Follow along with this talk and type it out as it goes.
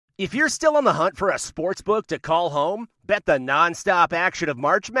If you're still on the hunt for a sports book to call home, bet the nonstop action of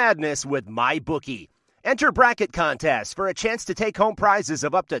March Madness with MyBookie. Enter bracket contests for a chance to take home prizes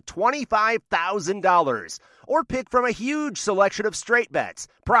of up to $25,000, or pick from a huge selection of straight bets,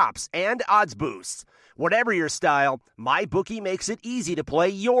 props, and odds boosts. Whatever your style, MyBookie makes it easy to play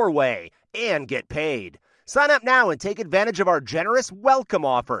your way and get paid. Sign up now and take advantage of our generous welcome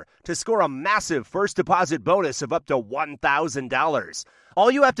offer to score a massive first deposit bonus of up to $1,000. All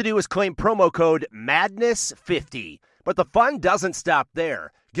you have to do is claim promo code MADNESS50. But the fun doesn't stop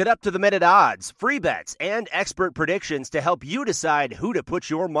there. Get up-to-the-minute odds, free bets, and expert predictions to help you decide who to put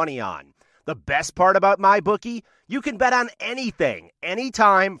your money on. The best part about MyBookie? You can bet on anything,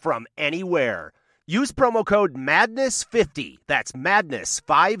 anytime, from anywhere. Use promo code MADNESS50, that's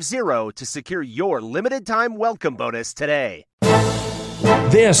MADNESS50, to secure your limited-time welcome bonus today.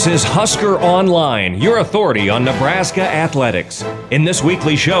 This is Husker Online, your authority on Nebraska athletics. In this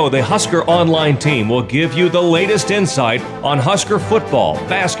weekly show, the Husker Online team will give you the latest insight on Husker football,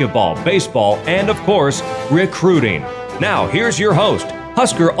 basketball, baseball, and, of course, recruiting. Now, here's your host,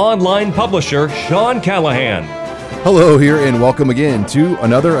 Husker Online publisher Sean Callahan. Hello here, and welcome again to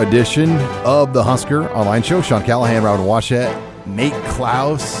another edition of the Husker Online Show. Sean Callahan, Robin Washett, Nate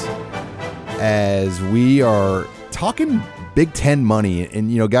Klaus, as we are talking Big Ten money.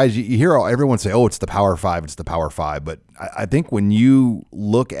 And, you know, guys, you hear everyone say, oh, it's the Power Five, it's the Power Five. But I think when you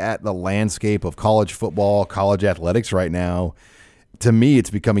look at the landscape of college football, college athletics right now, to me, it's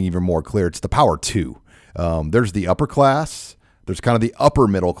becoming even more clear. It's the Power Two. There's the upper class, there's kind of the upper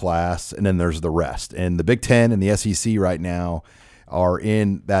middle class, and then there's the rest. And the Big Ten and the SEC right now are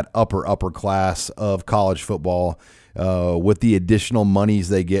in that upper class of college football. With the additional monies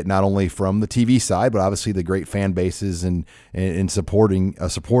they get, not only from the TV side, but obviously the great fan bases and supporting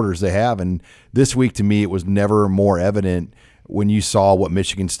supporters they have. And this week, to me, it was never more evident when you saw what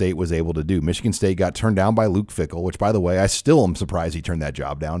Michigan State was able to do. Michigan State got turned down by Luke Fickell, which, by the way, I still am surprised he turned that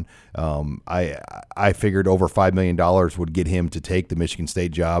job down. I figured over $5 million would get him to take the Michigan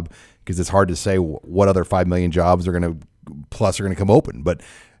State job, because it's hard to say what other $5 million jobs are going to come open. But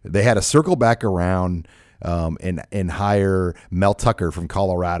they had to circle back around and hire Mel Tucker from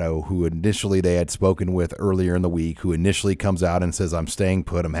Colorado, who initially they had spoken with earlier in the week, who initially comes out and says, I'm staying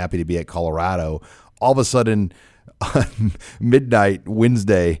put, I'm happy to be at Colorado. All of a sudden, on midnight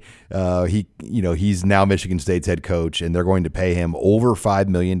Wednesday, he's now Michigan State's head coach, and they're going to pay him over $5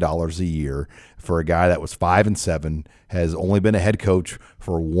 million a year for a guy that was 5-7, has only been a head coach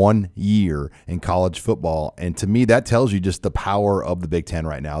for 1 year in college football. And to me, that tells you just the power of the Big Ten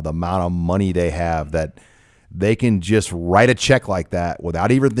right now, the amount of money they have, that they can just write a check like that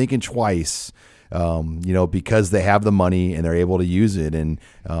without even thinking twice, because they have the money and they're able to use it. And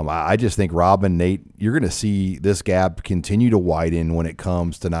I just think, Rob and Nate, you're going to see this gap continue to widen when it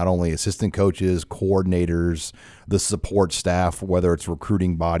comes to not only assistant coaches, coordinators, the support staff, whether it's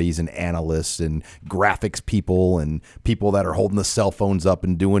recruiting bodies and analysts and graphics people and people that are holding the cell phones up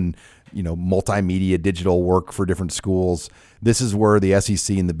and doing multimedia digital work for different schools. This is where the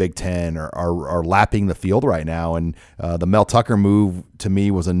SEC and the Big Ten are lapping the field right now. And the Mel Tucker move, to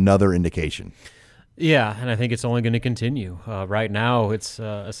me, was another indication. Yeah, and I think it's only going to continue. Right now, it's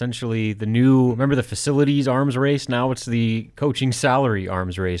essentially the new, remember the facilities arms race? Now it's the coaching salary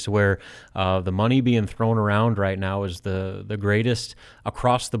arms race, where the money being thrown around right now is the greatest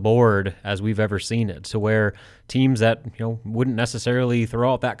across the board as we've ever seen it. So where teams that wouldn't necessarily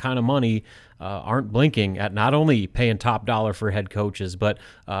throw out that kind of money aren't blinking at not only paying top dollar for head coaches, but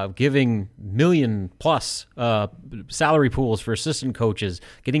giving $1 million+ salary pools for assistant coaches,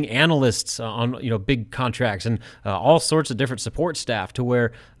 getting analysts on big contracts, and all sorts of different support staff, to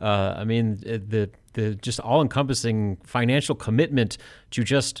where the just all-encompassing financial commitment to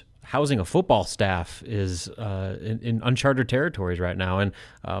just housing a football staff is in uncharted territories right now. And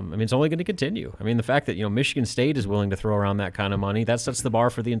it's only going to continue. The fact that Michigan State is willing to throw around that kind of money, that sets the bar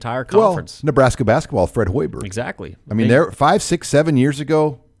for the entire conference. Well, Nebraska basketball, Fred Hoiberg. Exactly. There 5, 6, 7 years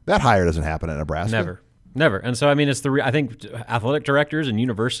ago, that hire doesn't happen at Nebraska. Never. And so, it's I think athletic directors and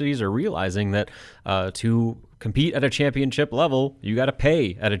universities are realizing that to compete at a championship level, you got to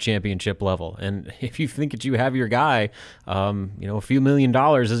pay at a championship level. And if you think that you have your guy, a few $1 million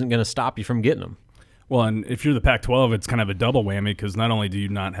isn't going to stop you from getting him. Well, and if you're the Pac-12, it's kind of a double whammy, because not only do you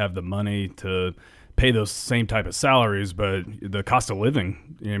not have the money to pay those same type of salaries, but the cost of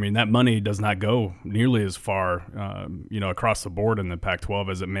living, that money does not go nearly as far, across the board in the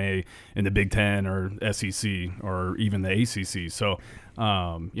Pac-12 as it may in the Big Ten or SEC or even the ACC. So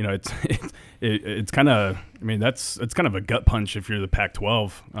It's kind of, it's kind of a gut punch if you're the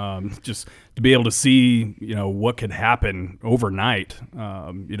Pac-12, just to be able to see, what could happen overnight,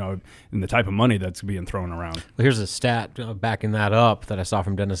 and the type of money that's being thrown around. Well, here's a stat backing that up that I saw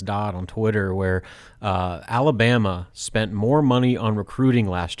from Dennis Dodd on Twitter, where Alabama spent more money on recruiting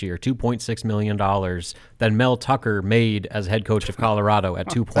last year, $2.6 million, than Mel Tucker made as head coach of Colorado at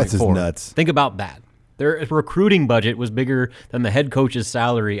 $2.4. That's just nuts. Think about that. Their recruiting budget was bigger than the head coach's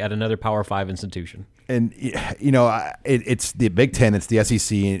salary at another Power 5 institution. And, it's the Big Ten, it's the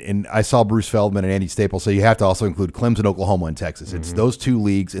SEC, and I saw Bruce Feldman and Andy Staples say you have to also include Clemson, Oklahoma, and Texas. It's those two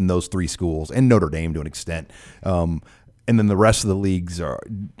leagues in those three schools, and Notre Dame to an extent. And then the rest of the leagues are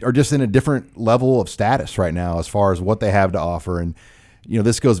just in a different level of status right now as far as what they have to offer. And,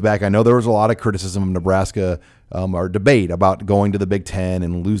 this goes back. I know there was a lot of criticism of Nebraska or debate about going to the Big Ten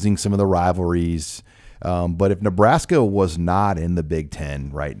and losing some of the rivalries. But if Nebraska was not in the Big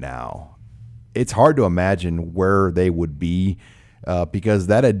Ten right now, it's hard to imagine where they would be because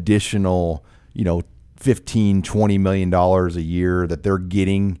that additional, $15, $20 million a year that they're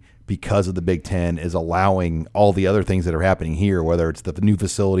getting because of the Big Ten is allowing all the other things that are happening here, whether it's the new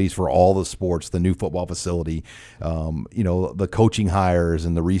facilities for all the sports, the new football facility, the coaching hires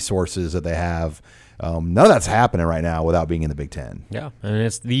and the resources that they have. None of that's happening right now without being in the Big Ten. Yeah, and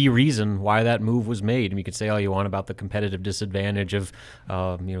it's the reason why that move was made. And you could say all you want about the competitive disadvantage of,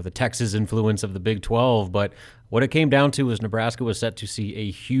 the Texas influence of the Big 12, but what it came down to was Nebraska was set to see a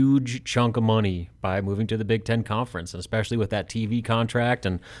huge chunk of money by moving to the Big Ten Conference, and especially with that TV contract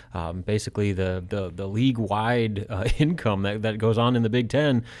and basically the league-wide income that goes on in the Big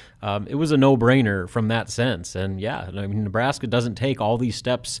Ten. It was a no-brainer from that sense. And, Nebraska doesn't take all these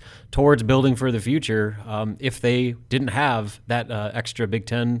steps towards building for the future if they didn't have that extra Big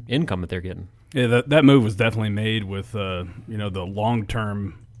Ten income that they're getting. Yeah, that move was definitely made with, the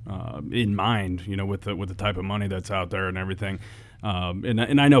long-term in mind, with the type of money that's out there and everything.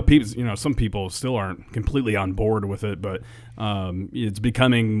 And I know people, some people still aren't completely on board with it, but it's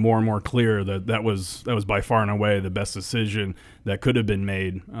becoming more and more clear that was by far and away the best decision that could have been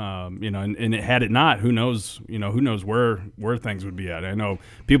made. And had it not, who knows where things would be at. I know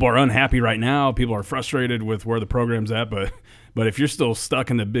people are unhappy right now. People are frustrated with where the program's at, but if you're still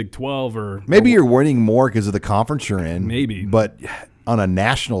stuck in the Big 12 or maybe you're winning more because of the conference you're in, maybe, but on a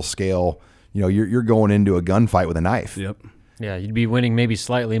national scale, you're going into a gunfight with a knife. Yep. Yeah, you'd be winning maybe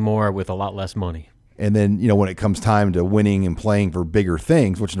slightly more with a lot less money. And then, when it comes time to winning and playing for bigger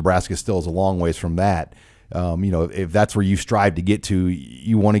things, which Nebraska still is a long ways from that, if that's where you strive to get to,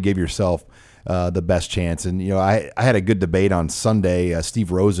 you want to give yourself the best chance. And, I had a good debate on Sunday.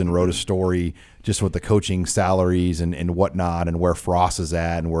 Steve Rosen wrote a story just with the coaching salaries and whatnot and where Frost is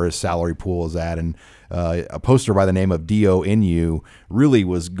at and where his salary pool is at. And a poster by the name of Dio Inu really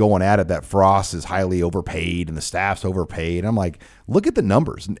was going at it that Frost is highly overpaid and the staff's overpaid. And I'm like, look at the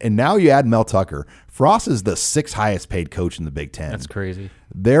numbers. And now you add Mel Tucker. Frost is the 6th highest paid coach in the Big Ten. That's crazy.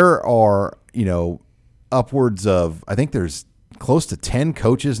 There are, upwards of, I think there's close to 10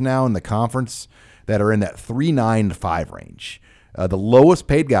 coaches now in the conference that are in that 3.9 to 5 range. The lowest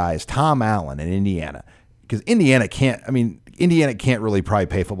paid guy is Tom Allen in Indiana, because Indiana can't really probably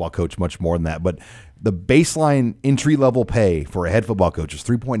pay a football coach much more than that. But the baseline entry-level pay for a head football coach is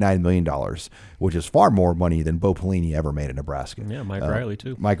 $3.9 million, which is far more money than Bo Pelini ever made in Nebraska. Yeah, Mike Riley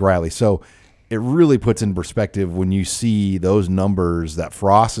too. Mike Riley. So it really puts in perspective when you see those numbers that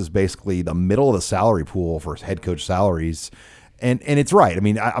Frost is basically the middle of the salary pool for head coach salaries. And it's right.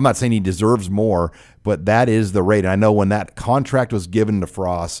 I'm not saying he deserves more, but that is the rate. And I know when that contract was given to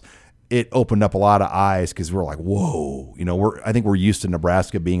Frost, it opened up a lot of eyes because we're like, whoa, I think we're used to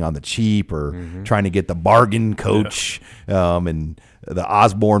Nebraska being on the cheap or trying to get the bargain coach and the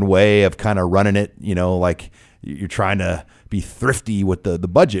Osborne way of kind of running it, like you're trying to be thrifty with the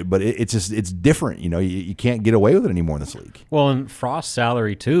budget, but it's different. You can't get away with it anymore in this league. Well, and Frost's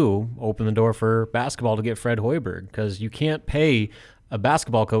salary too opened the door for basketball to get Fred Hoiberg, because you can't pay a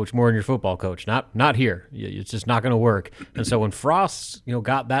basketball coach more than your football coach. Not here. It's just not going to work. And so when Frost,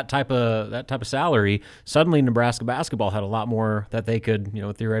 got that type of salary, suddenly Nebraska basketball had a lot more that they could,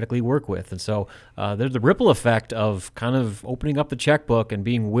 theoretically work with. And so there's the ripple effect of kind of opening up the checkbook and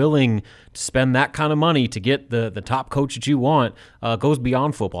being willing to spend that kind of money to get the top coach that you want goes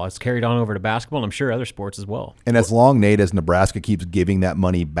beyond football. It's carried on over to basketball, and I'm sure other sports as well. And as long, Nate, as Nebraska keeps giving that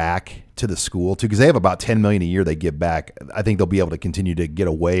money back to the school too, because they have about $10 million a year they give back, I think they'll be able to continue to get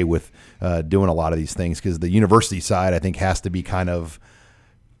away with doing a lot of these things, because the university side, I think, has to be kind of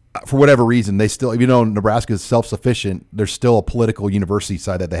for whatever reason, they still, even though Nebraska is self-sufficient, there's still a political university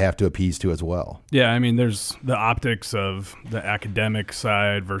side that they have to appease to as well. Yeah, I mean, there's the optics of the academic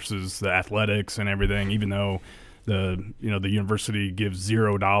side versus the athletics and everything. Even though the university gives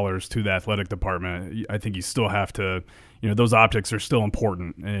 $0 to the athletic department, I think you still have to, those optics are still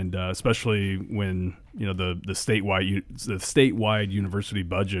important, and especially when the statewide university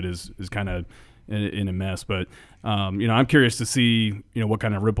budget is kind of in a mess. But I'm curious to see what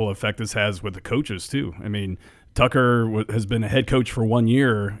kind of ripple effect this has with the coaches too. I mean, Tucker has been a head coach for 1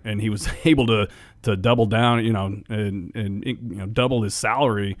 year, and he was able to double down, and double his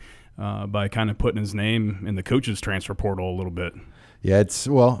salary by kind of putting his name in the coaches transfer portal a little bit. Yeah,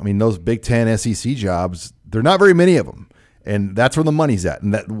 those Big Ten SEC jobs, there are not very many of them, and that's where the money's at.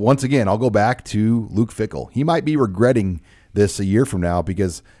 And that, once again, I'll go back to Luke Fickell. He might be regretting this a year from now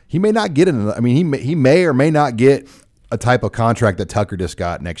because he may not get it. I mean, he may or may not get a type of contract that Tucker just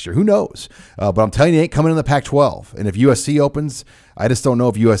got next year. Who knows? But I'm telling you, he ain't coming in the Pac-12. And if USC opens, I just don't know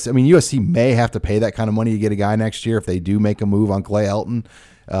if USC may have to pay that kind of money to get a guy next year if they do make a move on Clay Helton.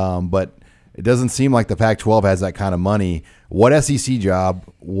 But it doesn't seem like the Pac-12 has that kind of money. What SEC job,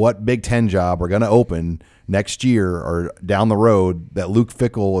 what Big Ten job are going to open next year or down the road that Luke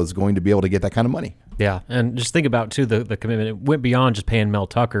Fickell is going to be able to get that kind of money? Yeah, and just think about, too, the commitment. It went beyond just paying Mel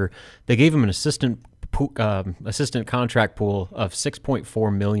Tucker. They gave him an assistant contract pool of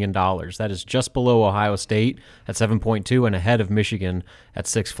 $6.4 million. That is just below Ohio State at 7.2 and ahead of Michigan at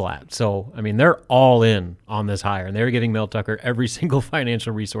 6 flat. So, I mean, they're all in on this hire, and they're giving Mel Tucker every single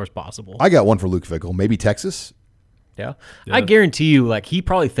financial resource possible. I got one for Luke Fickell. Maybe Texas? Yeah. I guarantee you, he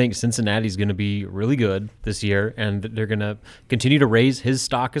probably thinks Cincinnati's going to be really good this year, and they're going to continue to raise his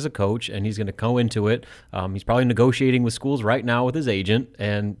stock as a coach, and he's going to go into it. He's probably negotiating with schools right now with his agent,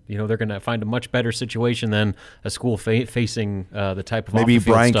 and they're going to find a much better situation than a school facing the type of maybe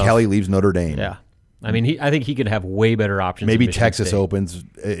Brian stuff. Kelly leaves Notre Dame. Yeah. I mean, I think he could have way better options. Maybe Texas State opens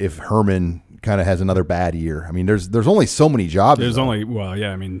if Herman kind of has another bad year. I mean, there's only so many jobs. There's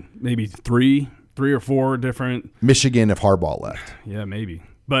maybe three or four different. Michigan if Harbaugh left. Yeah, maybe.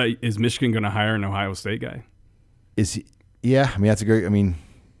 But is Michigan going to hire an Ohio State guy? Is he? Yeah, I mean, that's a great. I mean,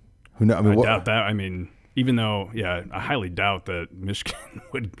 who knows? I doubt that. I mean, even though, I highly doubt that Michigan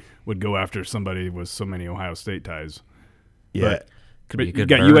would go after somebody with so many Ohio State ties. Yeah, could be a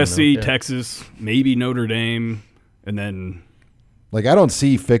good. You got USC, though. Texas, maybe Notre Dame, and then. I don't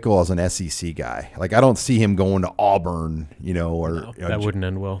see Fickell as an SEC guy. I don't see him going to Auburn. That wouldn't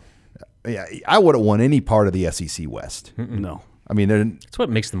end well. Yeah, I wouldn't want any part of the SEC West. No. I mean, that's what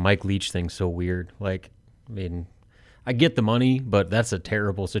makes the Mike Leach thing so weird. I get the money, but that's a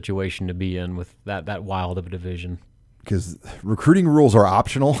terrible situation to be in with that wild of a division. Because recruiting rules are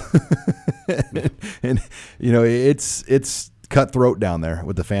optional, and it's cutthroat down there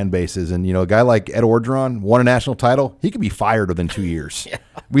with the fan bases. And a guy like Ed Orgeron won a national title, he could be fired within 2 years. Yeah.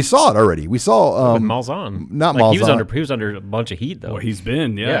 We saw it already. We saw Malzahn. Not Malzahn. He was under a bunch of heat though. Well, he's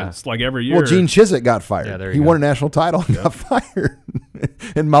been It's like every year. Well, Gene Chizik got fired. Yeah, he won a national title and got fired.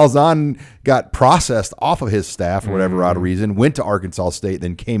 And Malzahn got processed off of his staff for whatever odd reason, went to Arkansas State,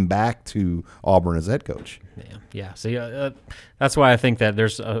 then came back to Auburn as head coach. Yeah. So that's why I think that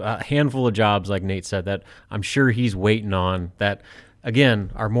there's a handful of jobs, like Nate said, that I'm sure he's waiting on that,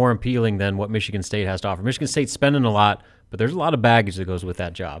 again, are more appealing than what Michigan State has to offer. Michigan State's spending a lot, but there's a lot of baggage that goes with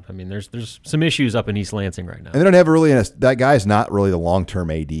that job. I mean, there's some issues up in East Lansing right now. And they don't have that guy's not really the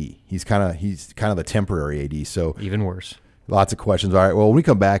long-term AD. He's kind of the temporary AD. So even worse. Lots of questions. All right, well, when we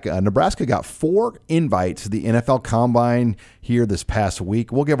come back, Nebraska got 4 invites to the NFL Combine here this past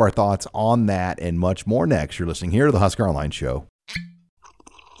week. We'll give our thoughts on that and much more next. You're listening here to the Husker Online Show.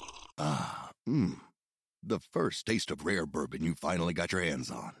 The first taste of rare bourbon you finally got your hands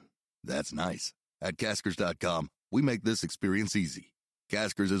on. That's nice. At Caskers.com, we make this experience easy.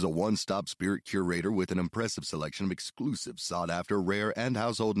 Caskers is a one-stop spirit curator with an impressive selection of exclusive, sought-after, rare, and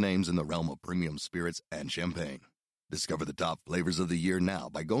household names in the realm of premium spirits and champagne. Discover the top flavors of the year now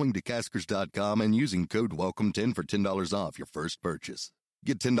by going to Caskers.com and using code WELCOME10 for $10 off your first purchase.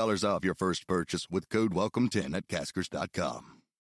 Get $10 off your first purchase with code WELCOME10 at Caskers.com.